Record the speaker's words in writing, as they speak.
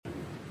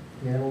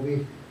Yeah, we'll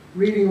be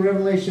reading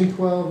Revelation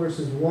 12,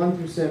 verses 1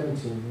 through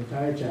 17, the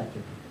entire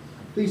chapter.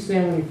 Please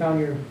stand when you found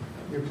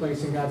your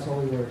place in God's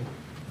holy word.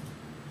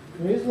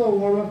 It is a little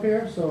warm up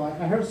here, so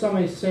I heard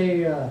somebody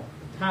say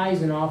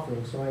tithes and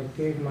offering, so I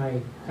gave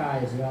my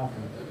tithe as the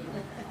offering.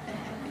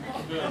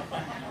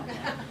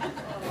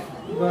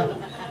 But,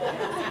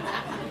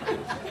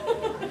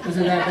 is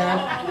it that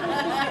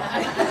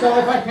bad? So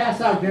if I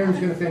pass out, Darren's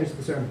going to finish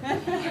the sermon.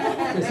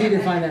 Because he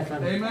didn't find that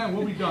funny. Amen.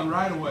 We'll be done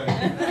right away.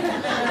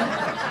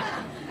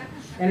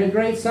 And a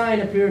great sign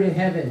appeared in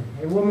heaven,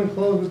 a woman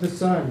clothed with the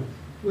sun,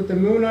 with the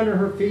moon under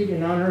her feet,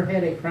 and on her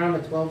head a crown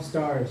of 12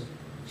 stars.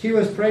 She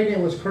was pregnant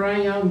and was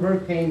crying out in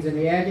birth pains in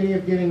the agony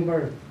of giving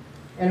birth.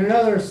 And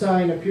another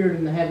sign appeared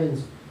in the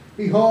heavens.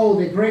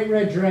 Behold, a great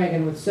red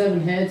dragon with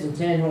 7 heads and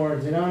 10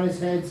 horns, and on his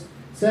heads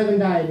 7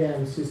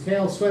 diadems. His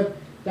tail swept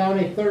down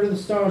a third of the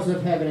stars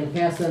of heaven and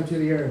cast them to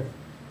the earth.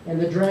 And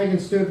the dragon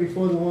stood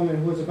before the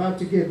woman who was about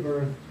to give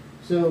birth,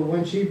 so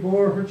when she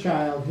bore her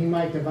child, he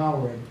might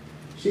devour it.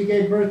 She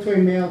gave birth to a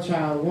male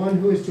child, one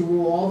who is to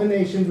rule all the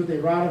nations with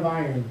a rod of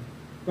iron.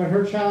 But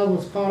her child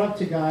was caught up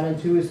to God and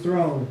to his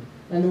throne.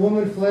 And the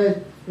woman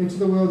fled into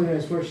the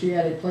wilderness, where she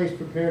had a place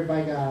prepared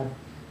by God,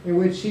 in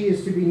which she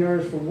is to be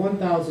nourished for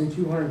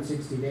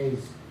 1,260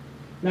 days.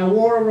 Now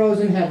war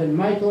arose in heaven,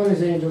 Michael and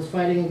his angels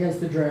fighting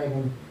against the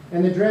dragon.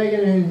 And the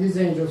dragon and his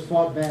angels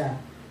fought back.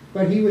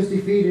 But he was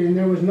defeated, and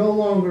there was no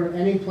longer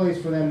any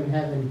place for them in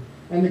heaven.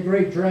 And the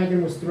great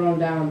dragon was thrown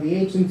down, the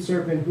ancient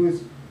serpent, who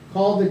is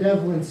called the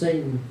devil and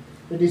Satan,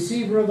 the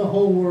deceiver of the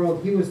whole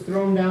world. He was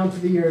thrown down to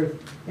the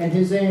earth, and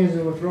his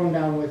angels were thrown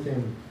down with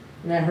him.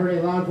 And I heard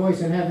a loud voice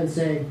in heaven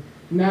saying,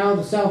 Now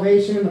the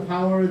salvation and the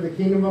power of the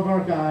kingdom of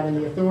our God and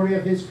the authority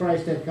of his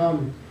Christ have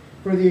come.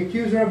 For the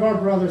accuser of our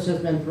brothers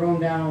has been thrown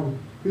down,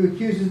 who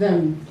accuses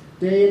them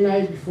day and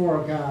night before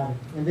our God.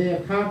 And they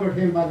have conquered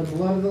him by the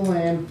blood of the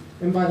Lamb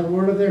and by the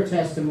word of their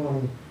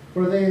testimony.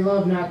 For they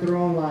love not their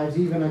own lives,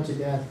 even unto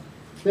death.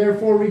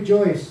 Therefore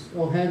rejoice,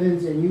 O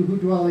heavens, and you who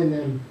dwell in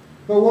them.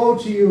 But woe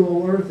to you,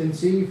 O earth and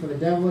sea, for the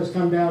devil has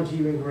come down to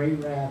you in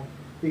great wrath,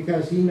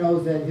 because he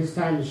knows that his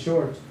time is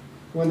short.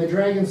 When the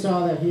dragon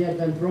saw that he had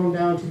been thrown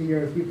down to the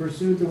earth, he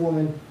pursued the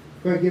woman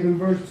who had given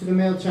birth to the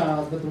male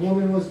child. But the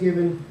woman was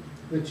given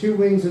the 2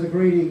 wings of the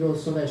great eagle,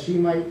 so that she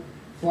might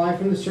fly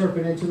from the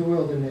serpent into the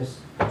wilderness,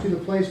 to the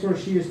place where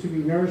she is to be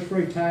nourished for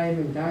a time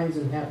and times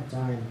and half a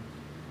time.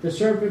 The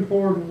serpent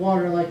poured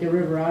water like a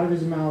river out of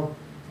his mouth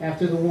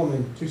after the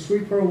woman, to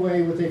sweep her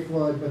away with a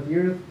flood. But the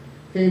earth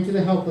came to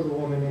the help of the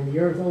woman, and the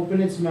earth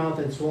opened its mouth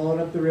and swallowed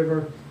up the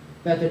river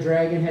that the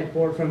dragon had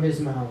poured from his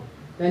mouth.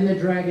 Then the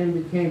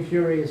dragon became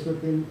furious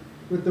with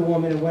the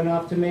woman and went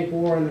off to make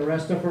war on the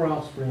rest of her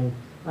offspring,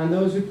 on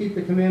those who keep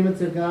the commandments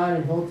of God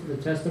and hold to the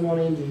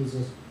testimony in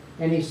Jesus.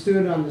 And he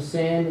stood on the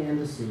sand and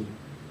the sea.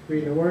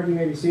 Read the word, you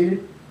may be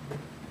seated.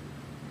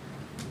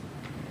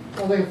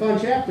 Sounds like a fun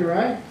chapter,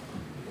 right?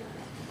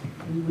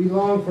 We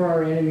long for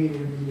our enemy to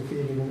be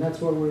defeated, and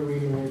that's what we're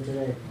reading here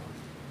today.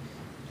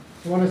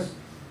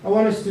 I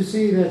want us to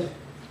see that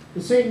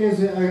Satan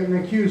is an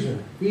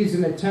accuser. He's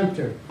an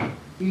tempter.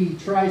 He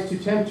tries to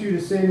tempt you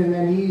to sin, and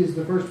then he is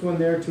the first one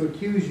there to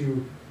accuse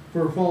you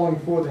for falling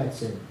for that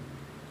sin.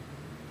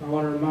 I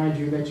want to remind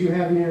you that you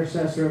have an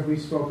intercessor, as we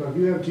spoke of.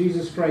 You have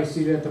Jesus Christ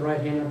seated at the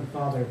right hand of the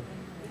Father.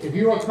 If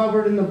you are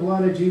covered in the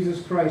blood of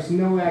Jesus Christ,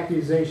 no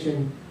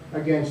accusation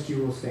against you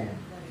will stand.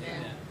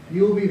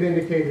 You will be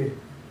vindicated,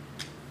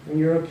 and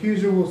your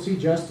accuser will see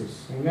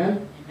justice.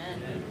 Amen?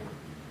 Amen.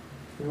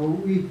 You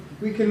know,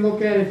 we can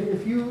look at it.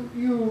 If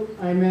you,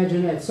 I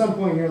imagine, at some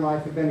point in your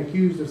life have been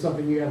accused of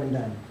something you haven't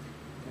done.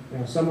 You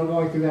know, some are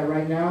going through that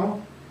right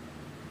now,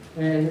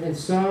 and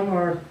some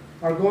are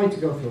going to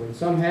go through it.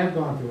 Some have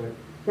gone through it.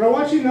 But I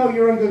want you to know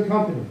you're in good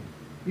company.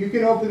 You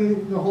can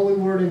open the Holy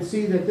Word and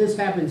see that this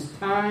happens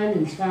time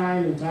and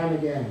time and time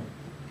again.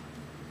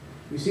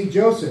 You see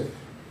Joseph.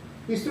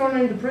 He's thrown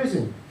into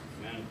prison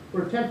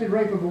for attempted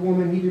rape of a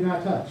woman he did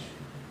not touch.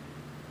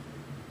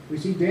 We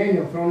see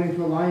Daniel thrown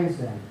into a lion's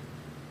den.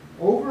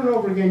 Over and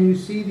over again you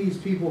see these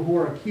people who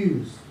are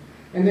accused.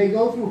 And they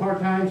go through hard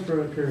times for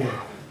a period.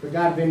 But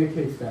God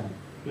vindicates them.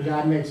 And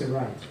God makes it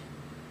right.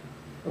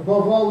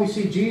 Above all, we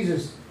see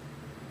Jesus.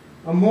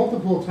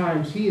 Multiple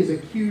times he is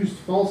accused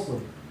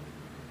falsely.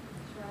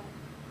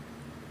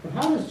 But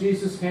how does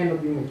Jesus handle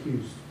being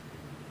accused?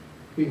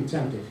 Being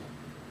tempted?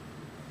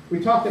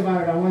 We talked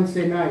about it on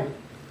Wednesday night.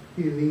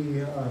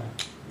 The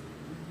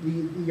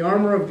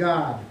armor of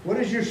God. What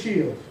is your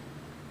shield?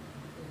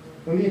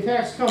 When the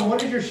attacks come,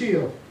 what is your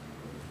shield?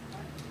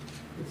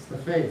 It's the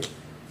faith.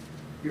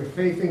 Your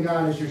faith in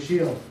God is your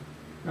shield.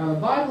 Now the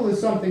Bible is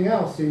something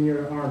else in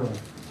your armor.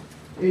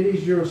 It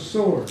is your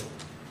sword.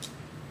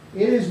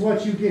 It is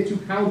what you get to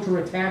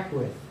counterattack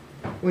with.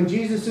 When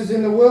Jesus is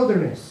in the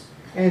wilderness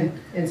and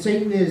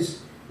Satan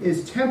is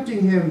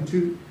tempting him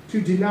to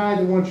deny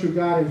the one true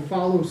God and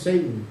follow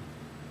Satan.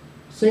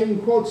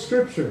 Satan quotes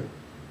Scripture,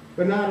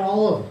 but not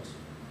all of it.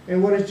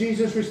 And what does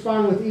Jesus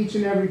respond with each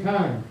and every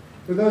time?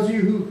 For those of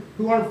you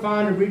who aren't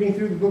fond of reading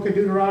through the book of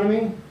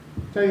Deuteronomy,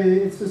 I'll tell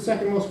you, it's the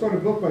second most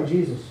quoted book by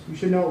Jesus. You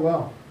should know it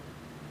well.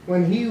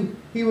 when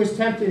he was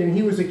tempted and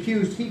he was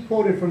accused, he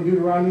quoted from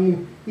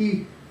Deuteronomy.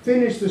 He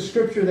finished the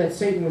scripture that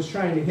Satan was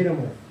trying to hit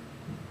him with.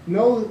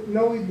 Know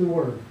the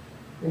word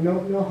and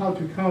know how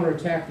to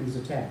counterattack these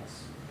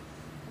attacks.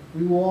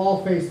 We will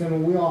all face them,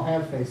 and we all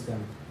have faced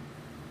them.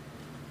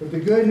 But the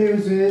good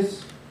news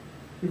is,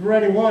 you've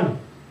already won.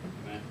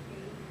 Amen.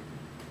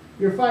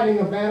 You're fighting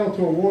a battle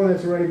to a war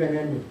that's already been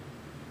ended.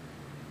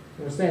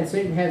 You understand?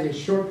 Satan has a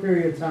short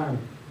period of time.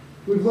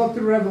 We've looked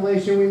at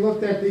Revelation. We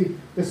looked at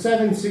the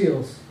 7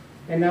 seals.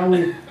 And now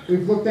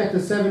we've looked at the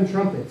 7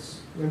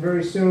 trumpets. And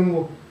very soon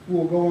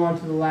we'll go on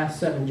to the last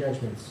 7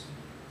 judgments.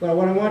 But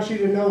what I want you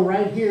to know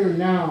right here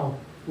now,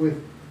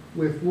 with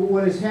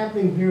what is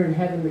happening here in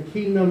heaven, the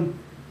kingdom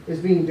is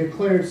being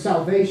declared,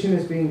 salvation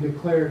is being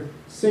declared,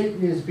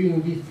 Satan is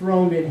being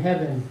dethroned in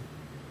heaven.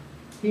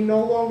 He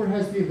no longer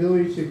has the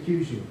ability to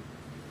accuse you.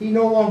 He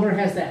no longer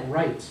has that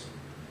right.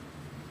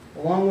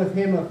 Along with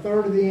him, a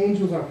third of the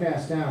angels are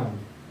cast down.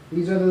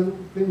 These are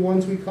the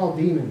ones we call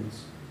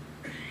demons.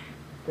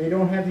 They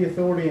don't have the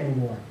authority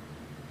anymore.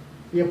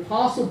 The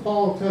Apostle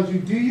Paul tells you,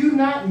 do you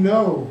not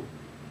know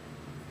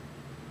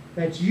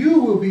that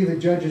you will be the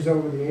judges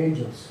over the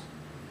angels?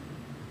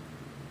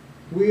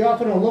 We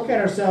often look at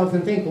ourselves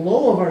and think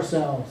low of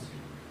ourselves,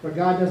 but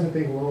God doesn't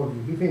think low of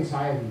you. He thinks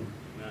high of you.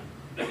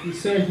 Amen. He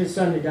sent his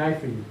son to die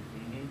for you.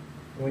 Mm-hmm.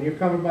 And when you're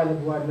covered by the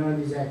blood, none of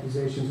these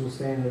accusations will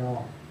stand at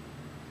all.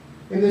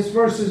 In these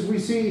verses, we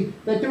see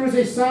that there is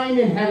a sign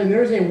in heaven.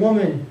 There is a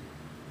woman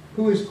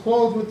who is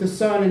clothed with the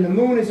sun, and the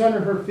moon is under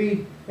her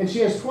feet, and she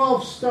has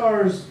 12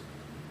 stars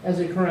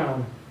as a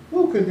crown.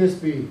 Who could this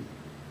be?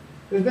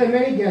 There's been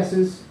many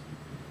guesses.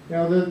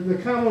 Now, the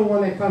common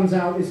one that comes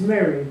out is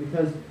Mary,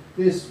 because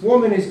this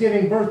woman is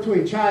giving birth to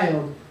a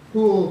child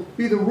who will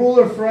be the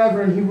ruler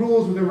forever, and he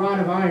rules with a rod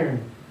of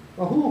iron.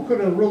 Well, who could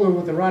a ruler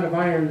with a rod of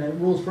iron that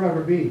rules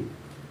forever be?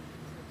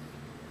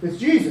 It's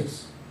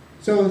Jesus.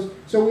 So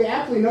we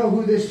aptly know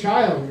who this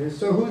child is.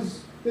 So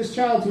who's this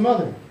child's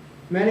mother?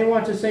 Many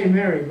want to say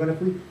Mary, but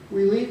if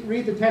we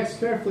read the text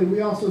carefully,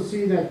 we also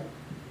see that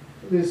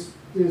this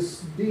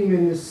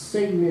demon, this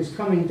Satan, is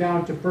coming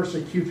down to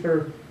persecute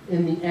her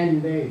in the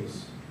end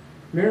days.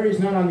 Mary is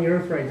not on the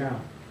earth right now,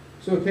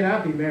 so it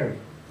cannot be Mary.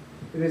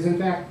 It is, in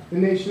fact, the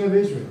nation of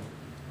Israel.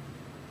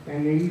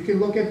 And you can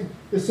look at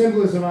the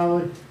symbolism. I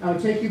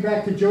would take you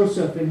back to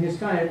Joseph in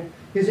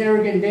his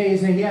arrogant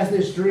days, and he has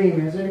this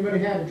dream. Has anybody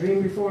had a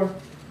dream before?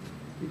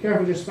 Be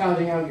careful just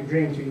spouting out your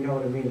dream till you know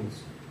what it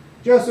means.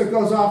 Joseph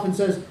goes off and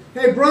says,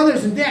 hey,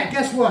 brothers and dad,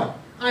 guess what?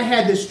 I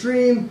had this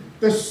dream.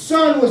 The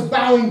sun was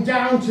bowing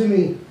down to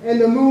me, and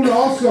the moon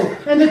also,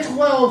 and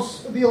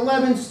the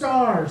 11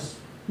 stars.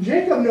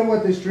 Jacob knew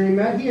what this dream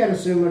meant. He had a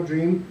similar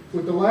dream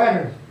with the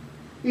ladder.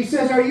 He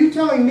says, are you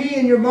telling me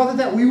and your mother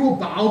that we will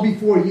bow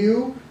before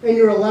you and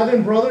your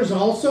 11 brothers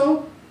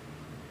also?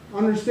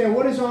 Understand,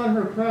 what is on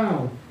her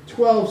crown?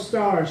 12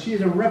 stars. She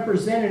is a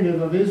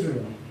representative of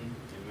Israel.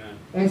 Amen.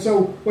 And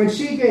so when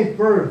she gave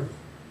birth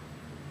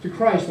to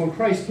Christ, when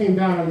Christ came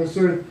down on this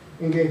earth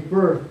and gave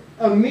birth,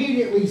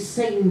 immediately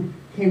Satan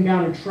came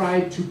down and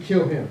tried to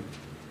kill him.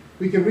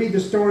 We can read the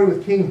story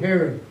with King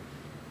Herod.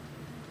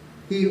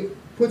 He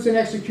puts an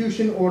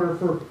execution order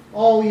for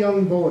all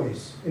young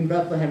boys in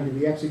Bethlehem to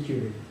be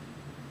executed.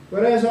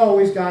 But as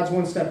always, God's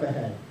one step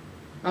ahead.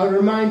 I would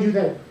remind you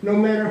that no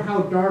matter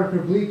how dark or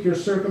bleak your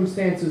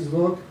circumstances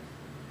look,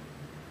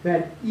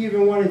 that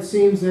even when it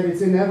seems that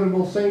it's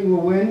inevitable Satan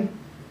will win,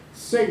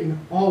 Satan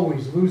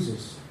always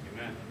loses.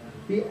 Amen.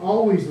 He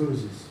always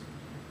loses.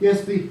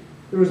 Yes, there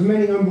was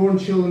many unborn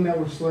children that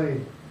were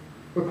slain,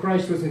 but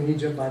Christ was in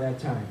Egypt by that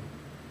time.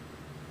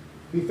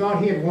 He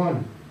thought he had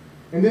won.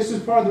 And this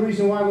is part of the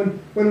reason why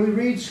when we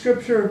read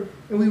Scripture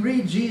and we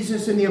read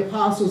Jesus and the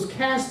apostles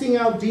casting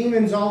out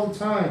demons all the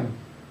time,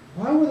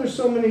 why were there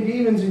so many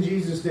demons in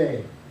Jesus'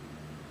 day?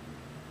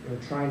 They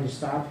were trying to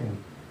stop him.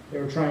 They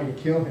were trying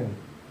to kill hn.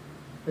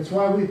 That's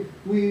why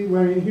we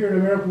when here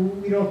in America,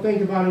 we don't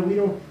think about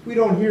it. We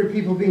don't hear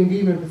people being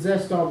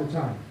demon-possessed all the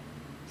time.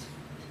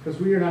 Because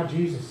we are not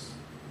Jesus.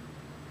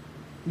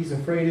 He's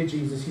afraid of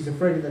Jesus. He's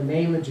afraid of the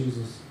name of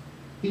Jesus.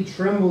 He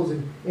trembles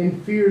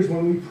and fears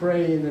when we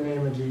pray in the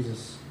name of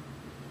Jesus.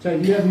 I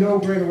tell you have no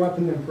greater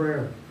weapon than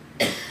prayer.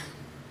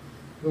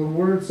 The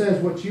Word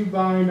says, what you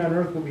bind on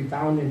earth will be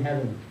bound in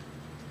heaven.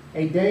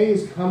 A day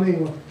is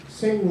coming when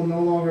Satan will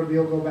no longer be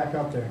able to go back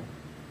up there.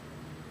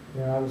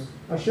 I was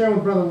sharing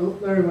with Brother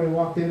Larry when he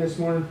walked in this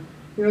morning.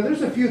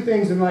 There's a few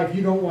things in life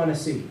you don't want to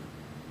see.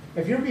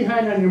 If you're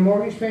behind on your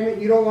mortgage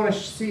payment, you don't want to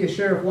see a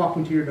sheriff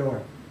walking to your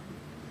door.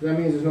 That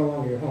means it's no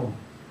longer your home.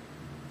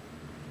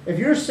 If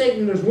you're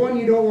Satan, there's one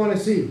you don't want to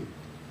see.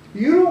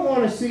 You don't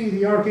want to see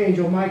the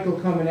Archangel Michael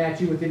coming at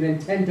you with an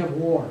intent of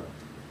war.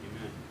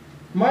 Amen.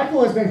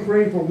 Michael has been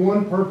created for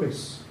one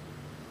purpose.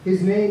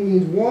 His name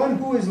means one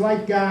who is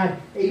like God,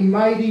 a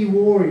mighty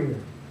warrior.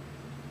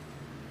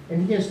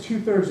 And he has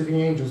 2/3 of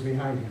the angels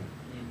behind him,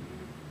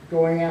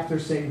 going after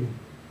Satan.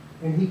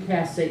 And he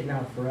cast Satan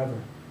out forever.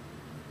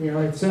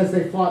 It says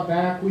they fought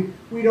back.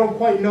 We don't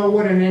quite know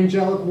what an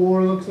angelic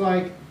war looks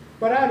like.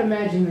 But I'd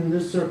imagine in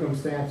this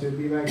circumstance, it would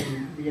be like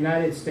the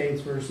United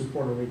States versus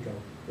Puerto Rico.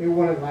 It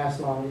wouldn't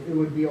last long. It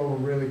would be over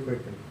really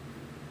quickly.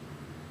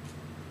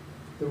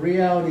 The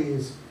reality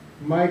is,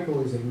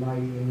 Michael is a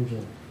mighty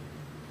angel.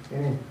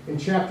 And in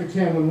chapter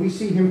 10, when we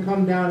see him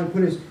come down and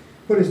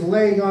put his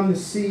leg on the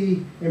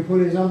sea and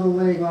put his other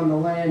leg on the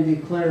land,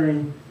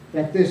 declaring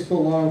that this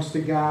belongs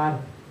to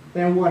God,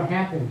 then what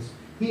happens?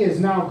 He has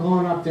now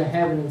gone up to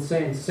heaven and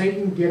saying,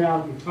 Satan, get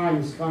out, your time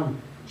has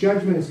come.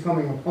 Judgment is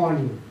coming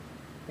upon you.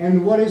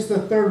 And what is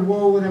the third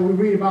woe that we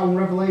read about in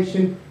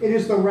Revelation? It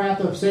is the wrath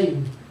of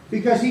Satan.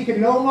 Because he can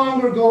no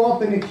longer go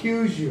up and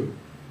accuse you.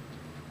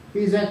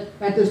 He's at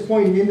this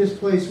point in this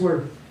place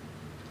where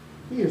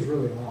he is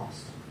really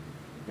lost.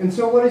 And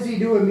so what does he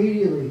do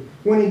immediately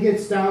when he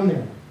gets down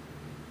there?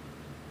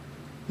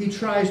 He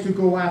tries to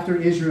go after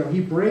Israel.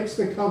 He breaks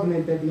the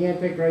covenant that the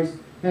Antichrist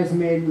has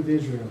made with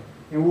Israel.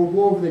 And we'll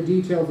go over the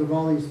details of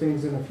all these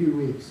things in a few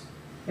weeks.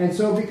 And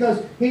so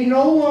because he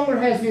no longer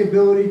has the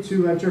ability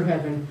to enter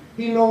heaven,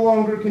 he no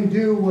longer can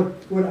do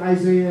what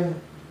Isaiah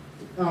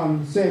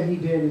said he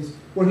did, is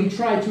when he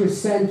tried to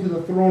ascend to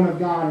the throne of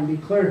God and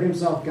declare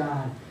himself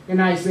God. And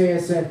Isaiah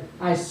said,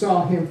 I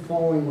saw him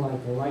falling like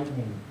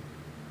lightning.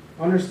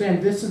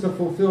 Understand, this is the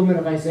fulfillment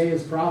of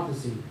Isaiah's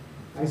prophecy.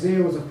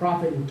 Isaiah was a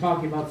prophet and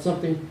talking about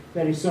something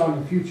that he saw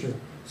in the future.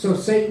 So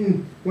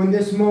Satan, when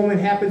this moment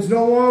happens,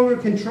 no longer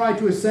can try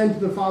to ascend to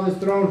the Father's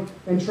throne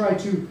and try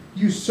to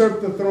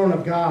usurp the throne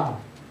of God.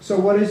 So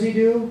what does he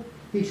do?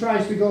 He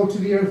tries to go to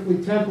the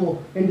earthly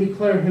temple and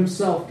declare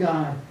himself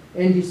God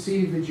and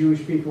deceive the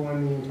Jewish people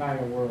and the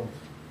entire world.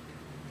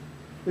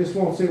 This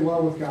won't sit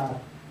well with God.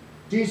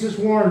 Jesus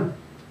warned,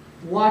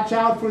 watch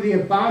out for the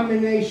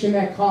abomination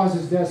that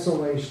causes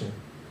desolation.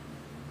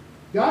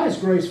 God is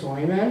graceful,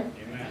 amen?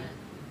 Amen.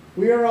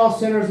 We are all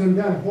sinners and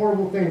done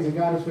horrible things, and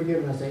God has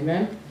forgiven us,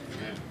 amen?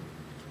 Amen.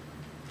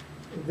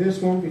 This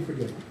won't be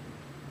forgiven.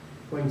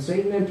 When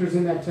Satan enters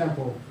in that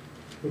temple,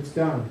 it's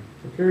done.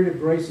 The period of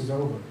grace is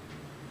over.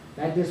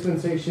 That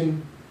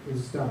dispensation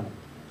is done.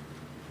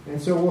 And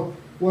so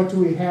what do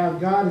we have?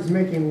 God is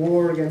making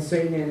war against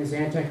Satan and his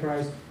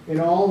Antichrist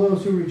and all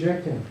those who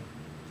reject him.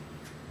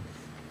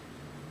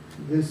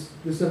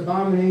 This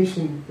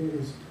abomination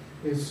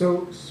is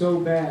so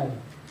bad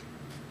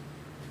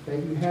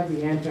that you have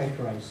the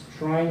Antichrist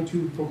trying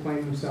to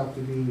proclaim himself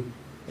to be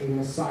a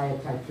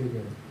Messiah-type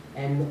figure.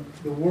 And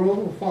the world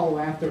will follow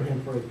after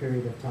him for a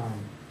period of time.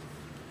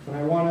 But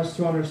I want us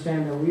to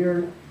understand that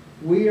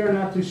we are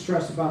not to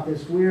stress about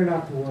this. We are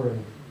not to worry.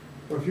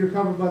 Or if you're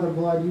covered by the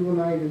blood, you will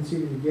not even see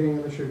the beginning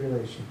of the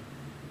tribulation.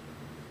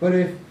 But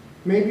if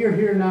maybe you're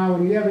here now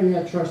and you haven't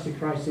yet trusted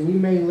Christ, and you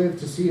may live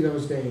to see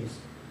those days,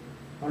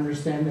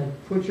 understand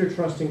that put your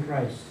trust in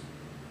Christ,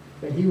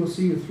 that he will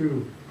see you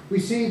through. We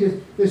see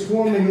this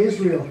woman,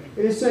 Israel.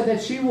 It is said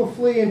that she will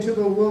flee into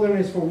the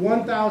wilderness for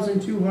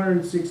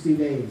 1,260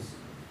 days.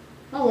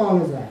 How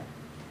long is that?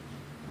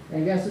 I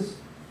guess it's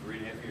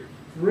 3.5 years.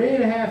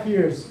 3.5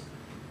 years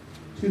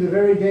to the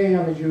very day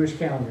on the Jewish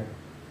calendar.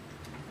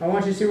 I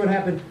want you to see what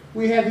happened.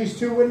 We have these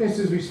two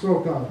witnesses we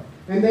spoke of,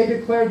 and they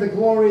declared the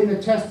glory and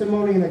the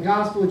testimony and the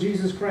gospel of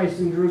Jesus Christ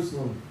in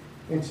Jerusalem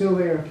until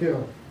they are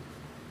killed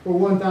for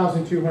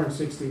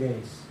 1,260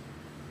 days.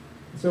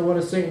 So what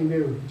does Satan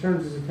do? He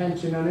turns his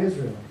attention on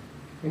Israel,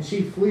 and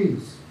she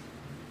flees.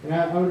 And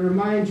I would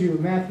remind you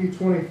of Matthew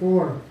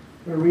 24. I'm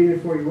going to read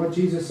it for you, what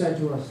Jesus said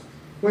to us.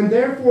 When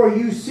therefore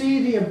you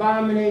see the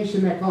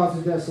abomination that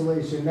causes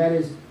desolation, that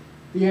is,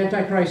 the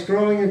Antichrist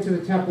growing into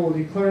the temple,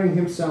 declaring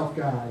himself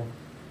God,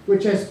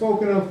 which has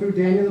spoken of through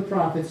Daniel the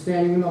prophet,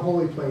 standing in the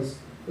holy place,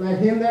 let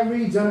him that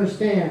reads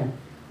understand.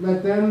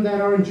 Let them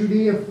that are in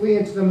Judea flee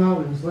into the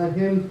mountains. Let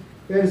him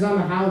that is on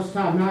the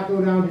housetop not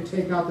go down to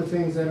take out the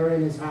things that are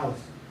in his house.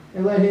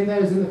 And let him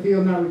that is in the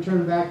field not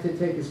return back to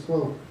take his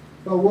cloak.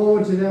 But woe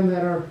unto them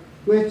that are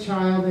with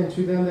child, and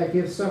to them that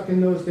give suck in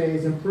those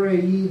days. And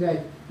pray ye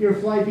that your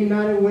flight be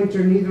not in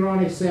winter, neither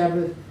on a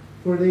Sabbath,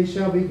 for they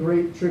shall be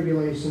great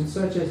tribulation,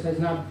 such as has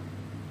not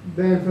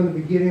been from the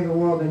beginning of the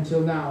world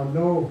until now,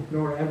 no,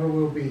 nor ever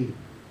will be.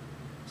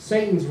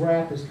 Satan's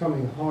wrath is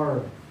coming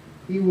hard.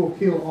 He will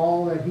kill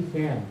all that he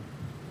can.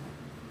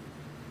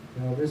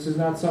 Now, this is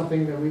not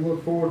something that we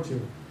look forward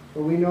to,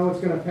 but we know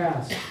it's going to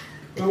pass.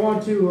 I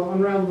want to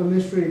unravel the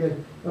mystery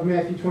of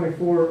Matthew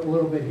 24 a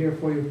little bit here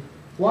for you.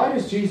 Why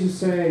does Jesus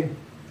say,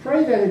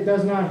 pray that it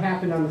does not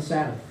happen on the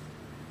Sabbath?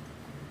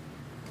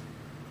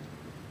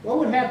 What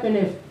would happen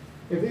if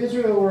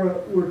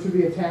Israel were to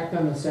be attacked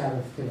on the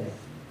Sabbath today?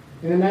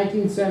 In the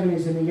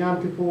 1970s, in the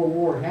Yom Kippur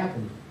War, it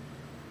happened.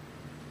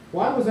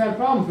 Why was that a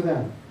problem for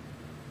them?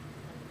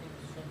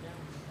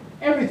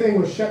 Everything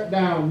was shut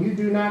down. You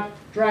do not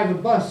drive a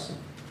bus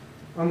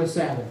on the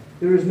Sabbath.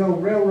 There is no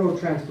railroad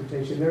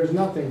transportation. There is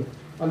nothing.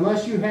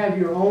 Unless you have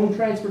your own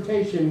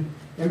transportation,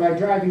 and by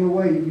driving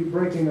away, you'd be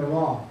breaking the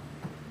law.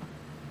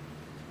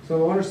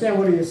 So understand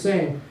what he is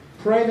saying.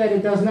 Pray that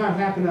it does not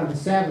happen on the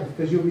Sabbath,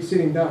 because you'll be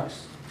sitting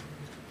ducks.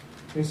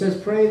 And he says,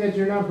 pray that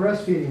you're not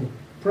breastfeeding.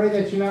 Pray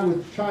that you're not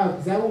with child,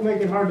 because that will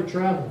make it hard to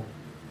travel.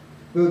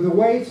 The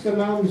way to the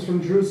mountains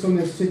from Jerusalem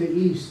is to the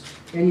east.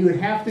 and you would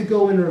have to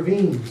go in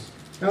ravines.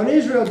 Now in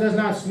Israel, it does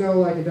not snow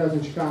like it does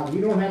in Chicago.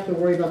 You don't have to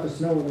worry about the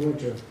snow in the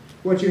winter.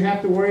 What you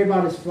have to worry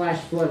about is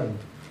flash flooding.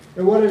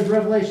 And what does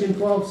Revelation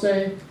 12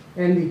 say?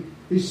 And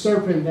the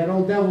serpent, that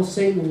old devil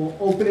Satan, will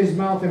open his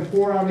mouth and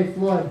pour out a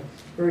flood,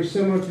 very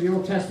similar to the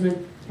Old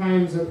Testament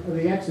times of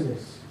the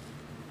Exodus.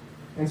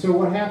 And so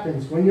what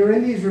happens? When you're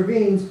in these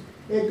ravines,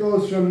 it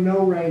goes from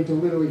no rain to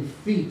literally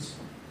feet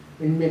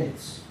in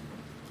minutes.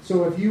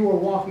 So if you are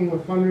walking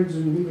with hundreds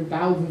and even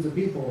thousands of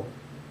people,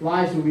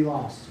 lives will be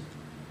lost.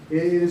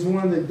 It is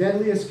one of the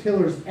deadliest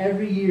killers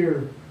every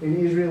year in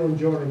Israel and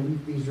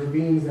Jordan, these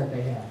ravines that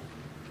they have.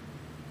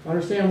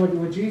 Understand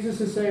what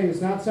Jesus is saying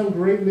is not some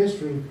great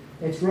mystery.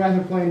 It's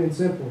rather plain and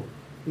simple.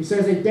 He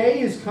says a day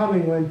is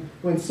coming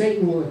when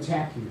Satan will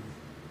attack you.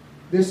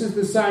 This is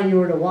the sign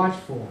you are to watch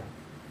for.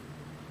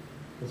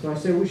 That's why I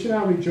say we should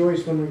not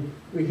rejoice when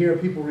we hear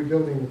people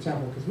rebuilding the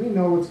temple, because we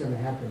know what's going to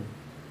happen.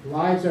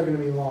 Lives are going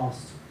to be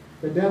lost.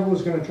 The devil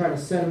is going to try to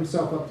set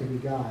himself up to be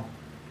God.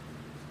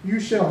 You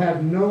shall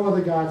have no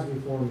other gods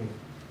before me.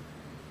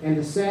 And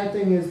the sad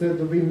thing is that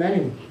there will be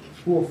many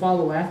who will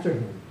follow after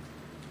him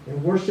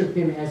and worship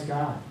him as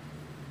God.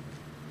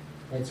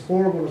 It's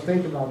horrible to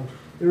think about.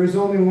 There is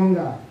only one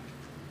God.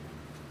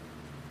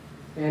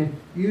 And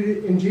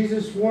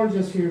Jesus warns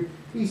us here.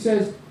 He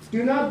says,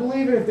 do not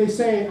believe it if they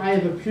say, I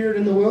have appeared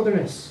in the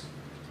wilderness.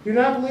 Do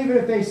not believe it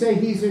if they say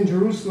he's in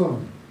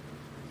Jerusalem.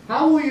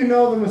 How will you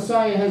know the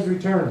Messiah has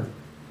returned?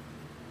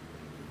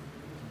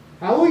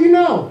 How will you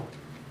know?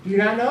 Do you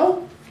not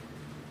know?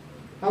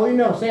 How will you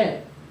know? Say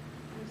it.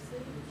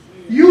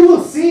 You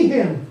will see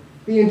him.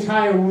 The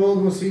entire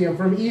world will see him.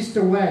 From east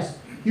to west,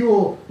 you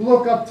will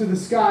look up to the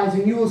skies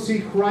and you will see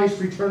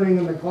Christ returning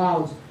in the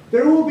clouds.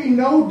 There will be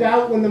no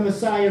doubt when the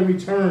Messiah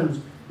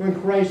returns, when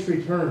Christ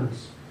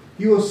returns.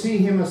 You will see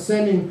him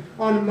ascending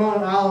on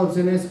Mount Olives,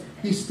 and as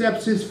he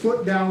steps his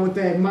foot down with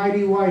that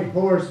mighty white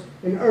horse,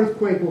 an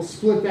earthquake will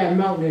split that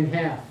mountain in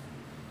half.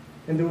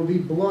 And there will be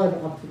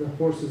blood up to the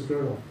horse's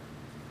girdle.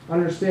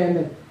 Understand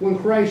that when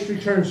Christ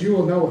returns, you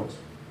will know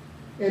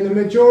it. And the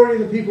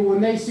majority of the people,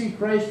 when they see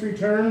Christ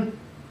return,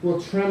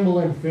 will tremble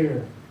in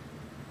fear.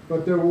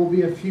 But there will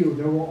be a few.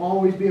 There will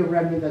always be a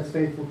remnant that's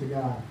faithful to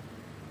God.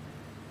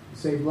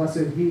 Say,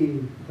 blessed he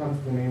who comes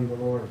in the name of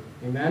the Lord.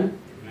 Amen?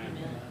 Amen.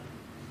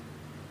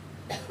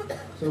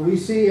 So we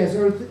see as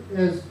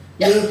the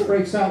earth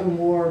breaks out in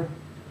war,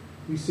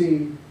 we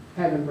see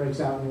heaven breaks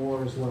out in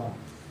war as well.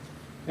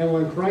 And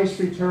when Christ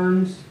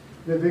returns,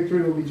 the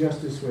victory will be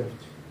just as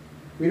swift.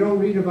 We don't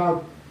read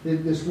about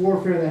this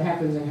warfare that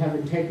happens in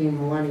heaven taking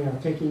millennia,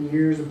 taking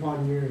years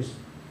upon years.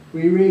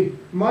 We read,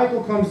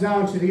 Michael comes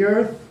down to the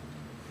earth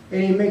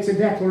and he makes a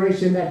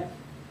declaration that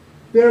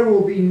there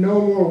will be no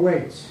more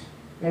weight.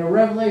 And in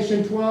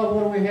Revelation 12,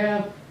 what do we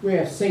have? We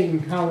have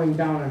Satan cowering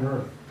down on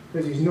earth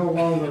because he's no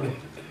longer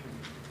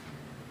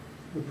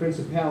the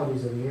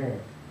principalities of the air.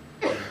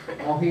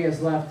 All he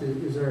has left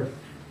is earth.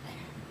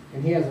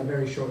 And he has a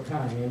very short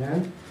time.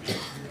 Amen?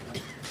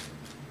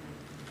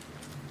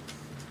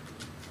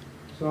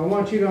 So I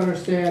want you to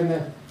understand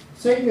that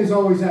Satan is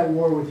always at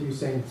war with you,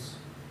 saints.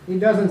 He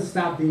doesn't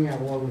stop being at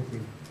war with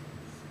you.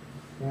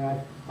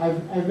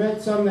 I've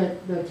met some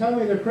that tell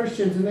me they're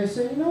Christians and they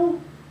say,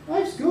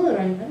 life's good.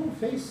 I don't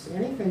face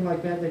anything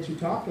like that you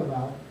talk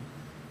about.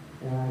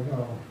 And I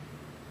go,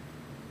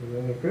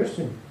 you're a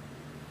Christian.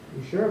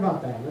 You sure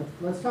about that?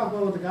 Let's talk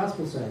about what the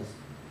gospel says.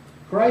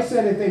 Christ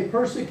said, if they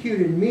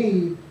persecuted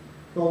me,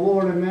 the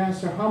Lord and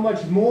Master, how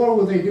much more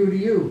will they do to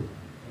you?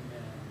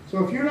 Amen.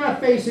 So if you're not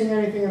facing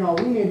anything at all,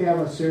 we need to have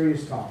a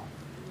serious talk.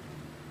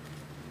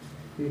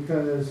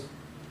 Because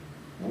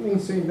that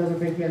means Satan doesn't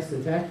think he has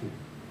to attack you.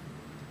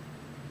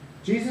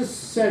 Jesus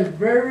said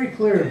very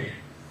clearly,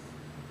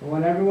 I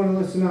want everyone to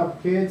listen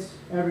up, kids,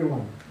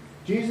 everyone.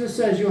 Jesus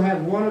says you'll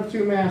have one of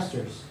two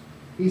masters.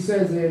 He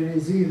says that it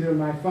is either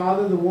my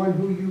Father, the one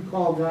who you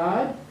call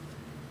God,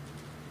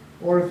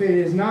 or if it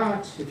is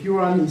not, if you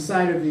are on the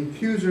side of the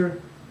accuser,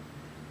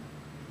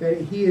 that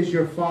he is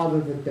your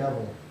father, the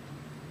devil.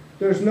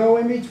 There's no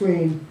in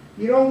between.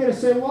 You don't get to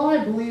say, well,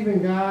 I believe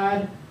in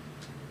God.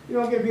 You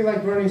don't get to be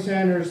like Bernie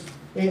Sanders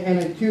and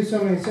accuse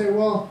somebody and say,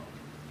 well,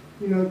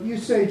 you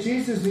say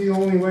Jesus is the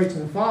only way to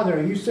the Father.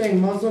 Are you saying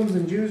Muslims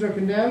and Jews are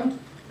condemned?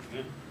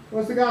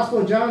 What's the Gospel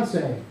of John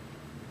say?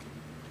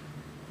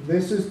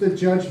 This is the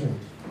judgment,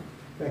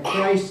 that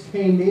Christ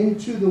came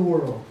into the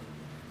world,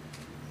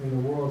 and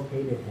the world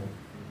hated him.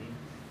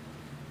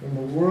 And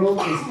the world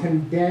is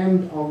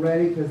condemned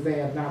already because they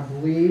have not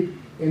believed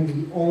in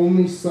the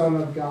only Son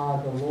of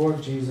God, the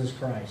Lord Jesus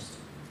Christ.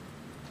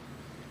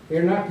 They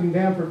are not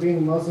condemned for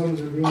being Muslims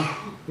or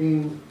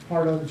being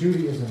part of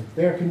Judaism.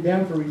 They are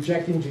condemned for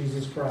rejecting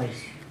Jesus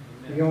Christ,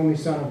 the only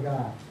Son of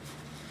God.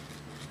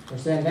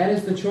 Understand? That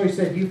is the choice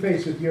that you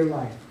face with your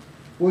life.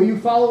 Will you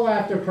follow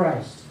after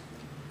Christ?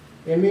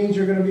 It means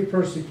you're going to be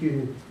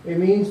persecuted. It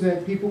means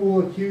that people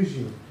will accuse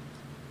you.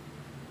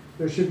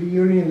 There should be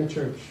unity in the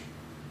church.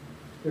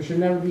 There should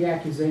never be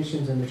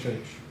accusations in the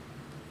church.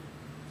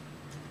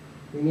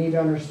 We need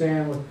to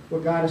understand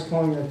what God is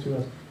calling us to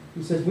us.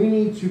 He says we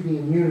need to be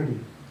in unity.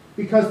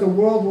 because the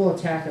world will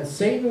attack us.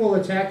 Satan will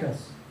attack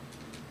us.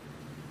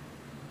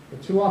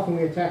 But too often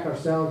we attack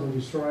ourselves and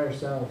destroy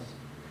ourselves.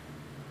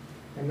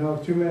 I know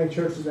of too many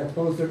churches that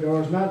close their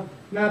doors,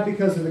 not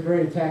because of the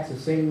great attacks of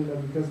Satan,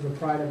 but because of the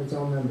pride of its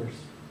own members,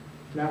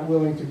 not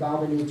willing to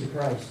bow the knee to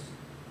Christ.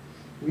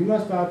 We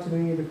must bow to the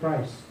knee to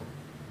Christ.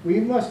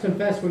 We must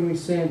confess when we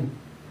sin.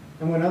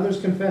 And when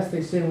others confess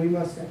they sin, we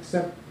must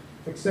accept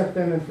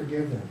them and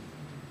forgive them.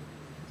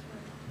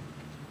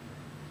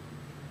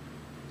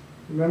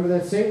 Remember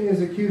that Satan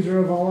is accuser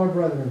of all our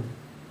brethren.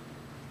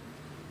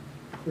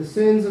 The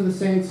sins of the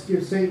saints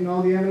give Satan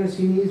all the evidence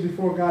he needs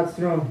before God's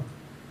throne.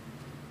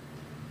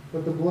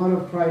 But the blood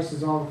of Christ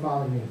is all the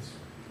Father needs.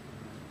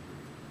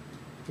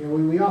 You know,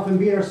 we often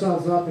beat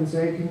ourselves up and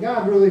say, can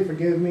God really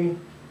forgive me?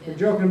 We're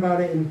joking about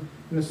it in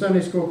the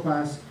Sunday school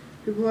class.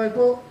 People are like,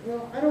 well,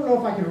 I don't know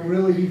if I can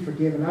really be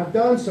forgiven. I've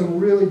done some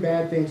really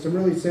bad things, some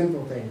really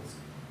sinful things.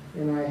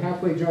 And I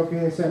halfway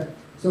jokingly said,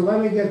 so let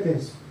me get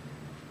this.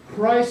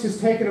 Christ has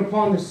taken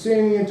upon the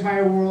sin of the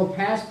entire world,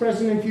 past,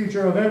 present, and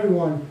future of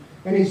everyone,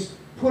 and he's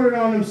put it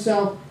on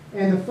himself,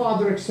 and the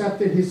Father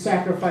accepted his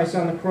sacrifice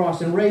on the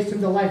cross and raised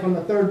him to life on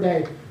the third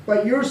day.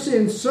 But your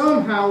sin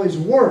somehow is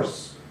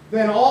worse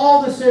than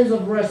all the sins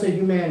of the rest of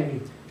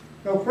humanity.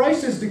 Now,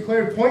 Christ has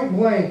declared point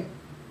blank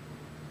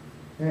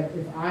that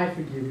if I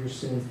forgive your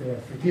sins, they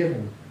are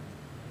forgiven.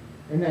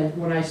 And that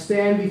when I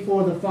stand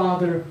before the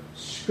Father,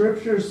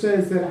 Scripture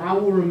says that I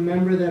will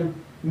remember them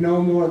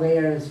no more. They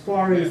are as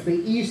far as the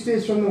east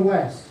is from the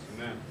west.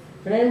 Amen.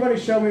 Can anybody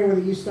show me where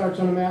the east starts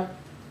on a map?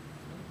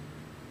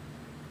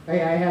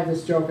 Hey, I had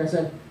this joke. I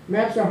said,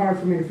 maps are hard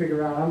for me to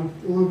figure out. I'm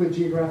a little bit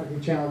geographically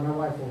challenged. My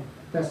wife will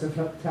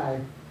testify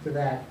to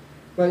that.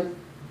 But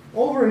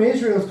over in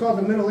Israel, it's called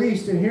the Middle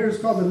East, and here it's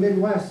called the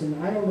Midwest,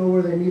 and I don't know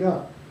where they meet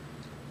up.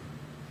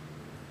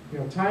 You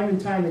know, time and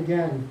time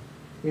again,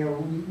 you know,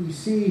 we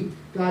see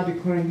God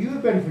declaring, you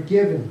have been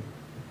forgiven.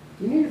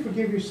 You need to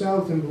forgive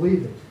yourselves and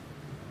believe it.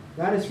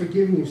 God has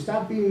forgiven you.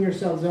 Stop beating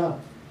yourselves up.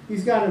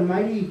 He's got a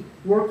mighty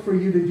work for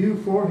you to do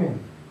for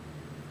him.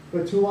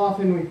 But too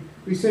often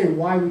we say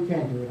why we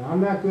can't do it.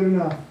 I'm not good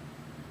enough.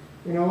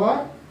 You know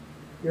what?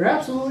 You're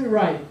absolutely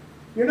right.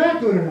 You're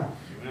not good enough.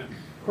 Amen.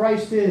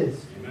 Christ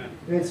is. Amen.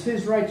 And it's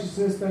his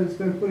righteousness that has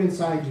been put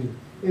inside you.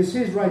 It's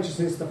his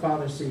righteousness the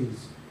Father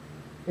sees.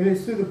 And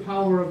it's through the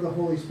power of the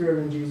Holy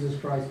Spirit in Jesus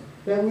Christ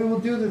that we will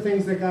do the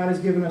things that God has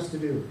given us to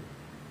do.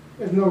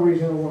 There's no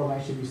reason in the world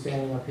I should be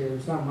standing up here.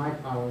 It's not my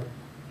power.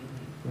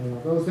 You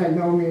know, those that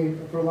know me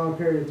for a long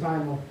period of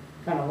time will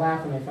kind of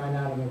laugh when they find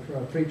out I'm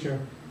a preacher.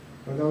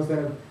 Or those that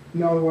have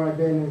known where I've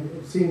been and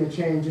have seen the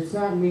change. It's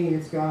not me,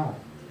 it's God.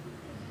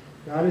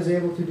 God is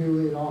able to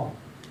do it all.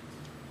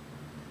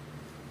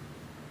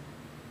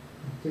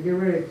 To get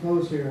ready to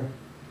close here,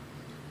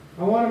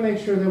 I want to make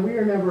sure that we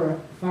are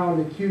never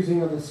found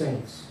accusing of the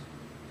saints.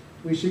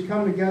 We should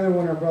come together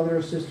when our brother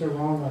or sister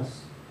wrong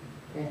us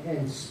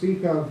and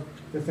speak of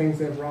the things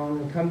that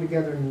wrong and come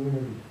together in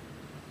unity.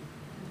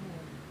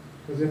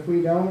 Because if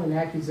we don't and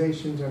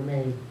accusations are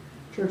made,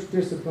 church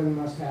discipline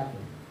must happen.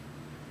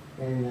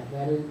 And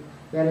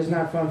that is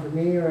not fun for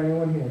me or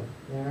anyone here.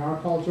 In our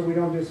culture, we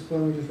don't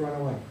discipline, we just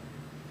run away.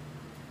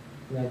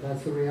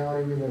 That's the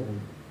reality we live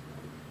in.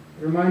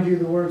 I remind you,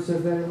 the Word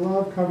says that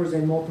love covers a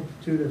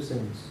multitude of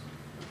sins.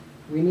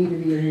 We need to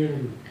be in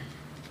unity.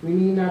 We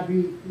need not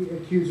be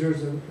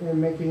accusers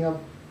and making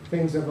up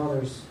things of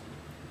others.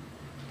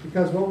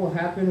 Because what will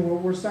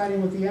happen, we're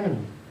siding with the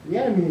enemy. The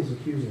enemy is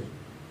accuser.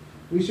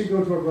 We should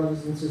go to our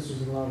brothers and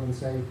sisters in love and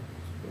say,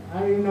 I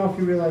don't even know if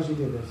you realize you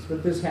did this,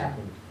 but this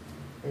happened.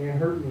 And it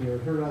hurt me or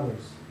it hurt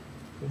others.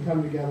 And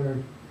come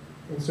together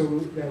and so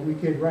that we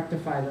could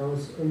rectify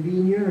those and be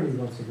in unity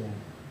once again.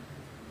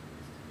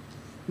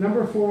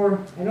 Number 4,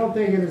 I don't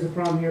think it is a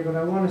problem here, but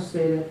I want to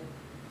state it.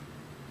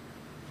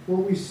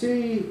 What we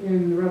see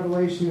in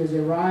Revelation is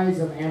a rise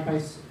of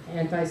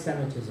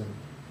anti-Semitism,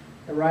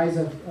 a rise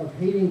of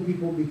hating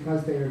people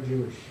because they are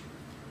Jewish.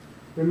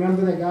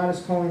 Remember that God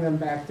is calling them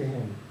back to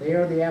him. They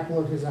are the apple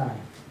of his eye.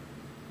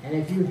 And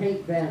if you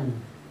hate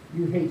them,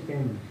 you hate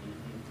him.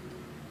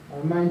 I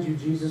remind you,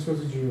 Jesus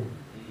was a Jew.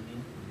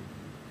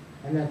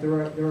 And that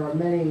there are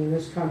many in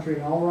this country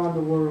and all around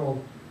the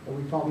world that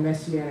we call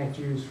Messianic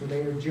Jews, for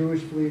they are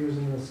Jewish believers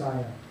in the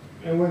Messiah.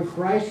 And when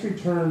Christ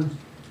returns,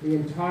 the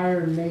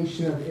entire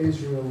nation of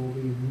Israel will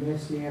be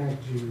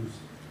Messianic Jews.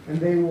 And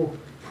they will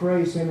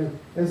praise him.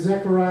 As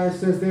Zechariah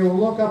says, they will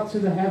look up to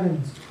the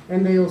heavens,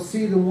 and they will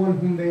see the one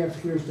whom they have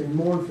pierced and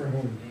mourn for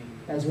him,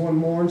 as one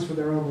mourns for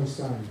their only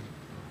son.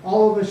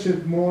 All of us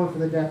should mourn for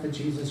the death of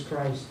Jesus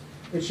Christ.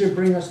 It should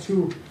bring us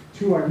to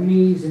our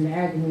knees in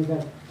agony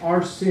that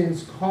our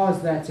sins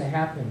caused that to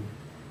happen.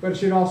 But it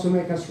should also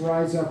make us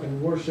rise up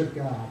and worship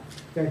God,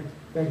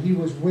 that he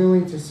was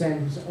willing to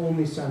send his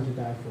only son to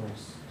die for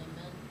us.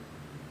 Amen.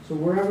 So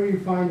wherever you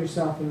find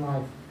yourself in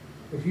life,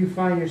 if you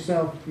find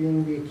yourself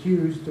being the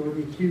accused or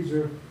the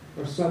accuser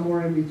or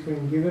somewhere in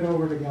between, give it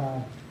over to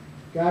God.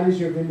 God is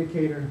your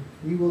vindicator.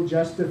 He will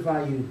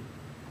justify you.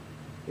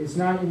 It's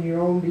not in your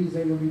own deeds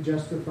that you'll be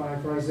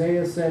justified. For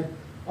Isaiah said,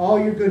 all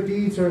your good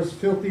deeds are as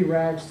filthy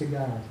rags to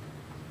God.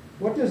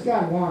 What does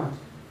God want?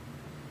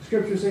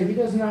 Scripture says he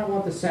does not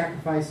want the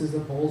sacrifices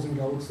of bulls and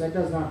goats. That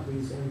does not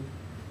please him.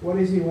 What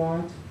does he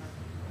want?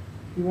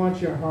 He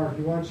wants your heart.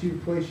 He wants you to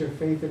place your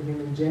faith in him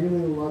and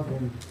genuinely love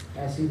him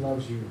as he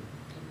loves you.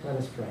 Let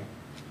us pray.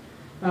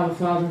 Our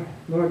Father,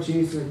 Lord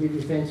Jesus, I give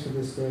you thanks for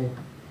this day.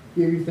 I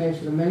give you thanks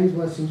for the many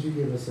blessings you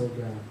give us, O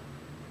God.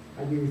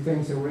 I give you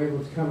thanks that we're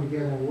able to come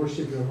together and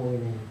worship your holy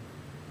name.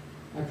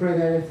 I pray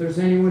that if there's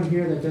anyone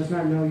here that does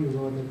not know you,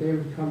 Lord, that they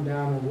would come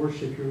down and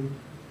worship you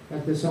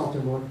at this altar,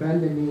 Lord.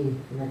 Bend the knee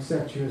and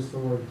accept you as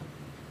Lord.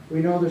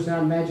 We know there's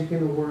not magic in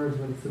the words,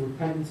 but it's the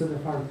repentance of the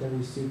heart that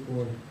we seek,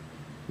 Lord.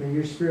 May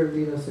your Spirit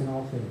lead us in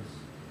all things.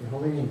 In the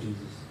holy name,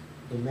 Jesus.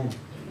 Amen.